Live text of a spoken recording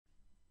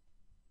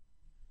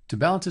To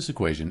balance this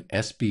equation,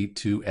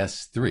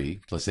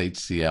 Sb2S3 plus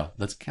HCl,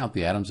 let's count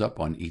the atoms up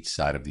on each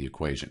side of the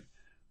equation.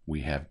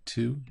 We have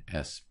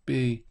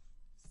 2Sb,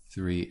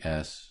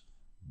 3S,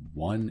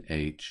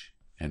 1H,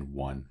 and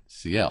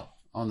 1Cl.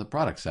 On the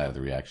product side of the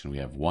reaction, we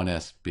have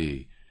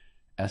 1Sb,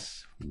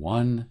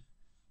 S1,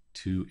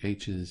 2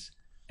 H's,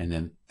 and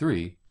then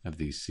 3 of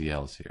these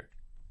Cl's here.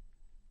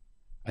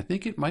 I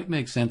think it might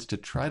make sense to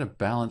try to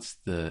balance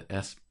the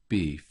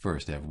Sb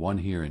first. I have 1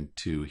 here and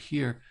 2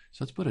 here,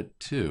 so let's put a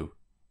 2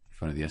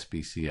 in front of the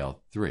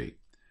SbCl3.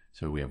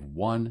 So we have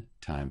 1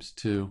 times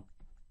 2.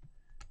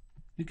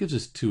 It gives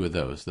us 2 of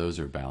those. Those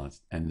are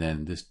balanced. And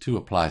then this 2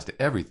 applies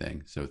to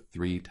everything. So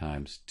 3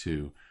 times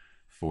 2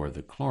 for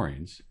the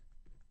chlorines.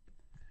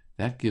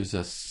 That gives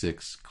us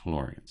 6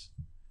 chlorines.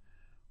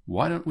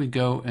 Why don't we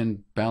go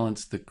and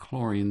balance the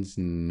chlorines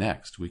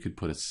next? We could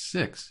put a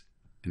 6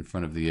 in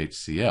front of the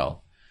HCl.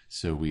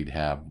 So we'd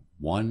have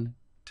 1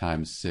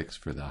 times 6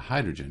 for the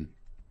hydrogen.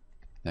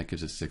 That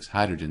gives us 6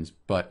 hydrogens,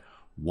 but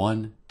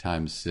 1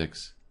 times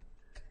 6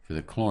 for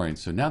the chlorine.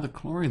 So now the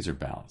chlorines are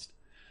balanced.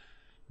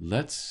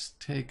 Let's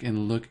take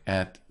and look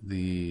at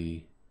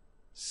the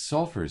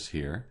sulfurs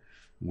here.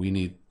 We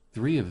need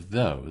 3 of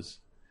those.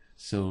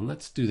 So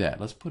let's do that.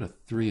 Let's put a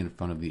 3 in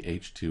front of the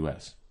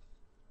H2S.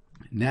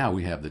 Now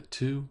we have the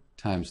 2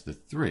 times the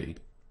 3.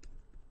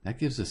 That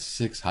gives us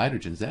 6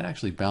 hydrogens. That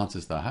actually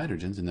balances the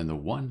hydrogens. And then the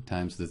 1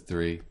 times the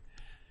 3,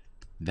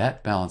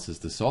 that balances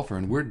the sulfur.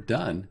 And we're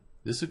done.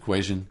 This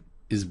equation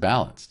is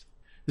balanced.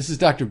 This is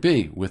Dr.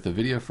 B with a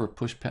video for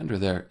Pushpender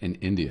there in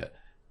India.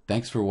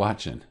 Thanks for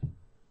watching.